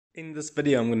In this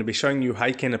video, I'm going to be showing you how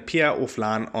you can appear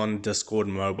offline on Discord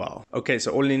mobile. Okay,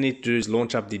 so all you need to do is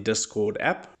launch up the Discord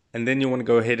app, and then you want to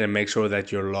go ahead and make sure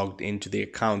that you're logged into the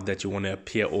account that you want to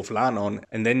appear offline on,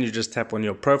 and then you just tap on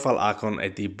your profile icon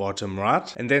at the bottom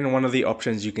right, and then one of the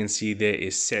options you can see there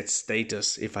is set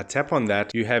status. If I tap on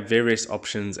that, you have various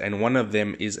options, and one of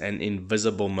them is an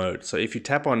invisible mode. So if you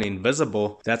tap on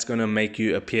invisible, that's going to make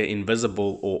you appear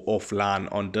invisible or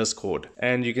offline on Discord.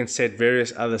 And you can set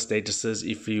various other statuses.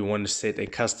 If you want to set a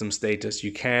custom status,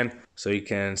 you can. So you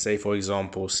can say, for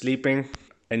example, sleeping,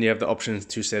 and you have the options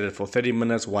to set it for 30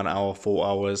 minutes, 1 hour, 4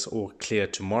 hours, or clear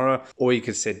tomorrow. Or you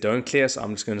can set don't clear, so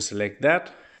I'm just going to select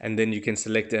that. And then you can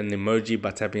select an emoji by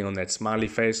tapping on that smiley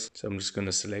face. So I'm just going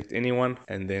to select anyone,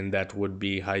 and then that would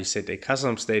be how you set a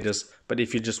custom status. But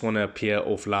if you just want to appear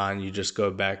offline, you just go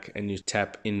back and you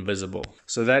tap invisible.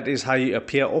 So that is how you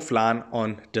appear offline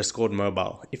on Discord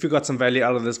mobile. If you got some value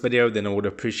out of this video, then I would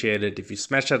appreciate it if you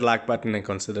smash that like button and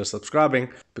consider subscribing,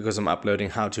 because I'm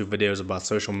uploading how-to videos about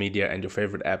social media and your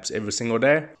favorite apps every single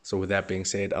day. So with that being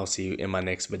said, I'll see you in my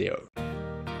next video.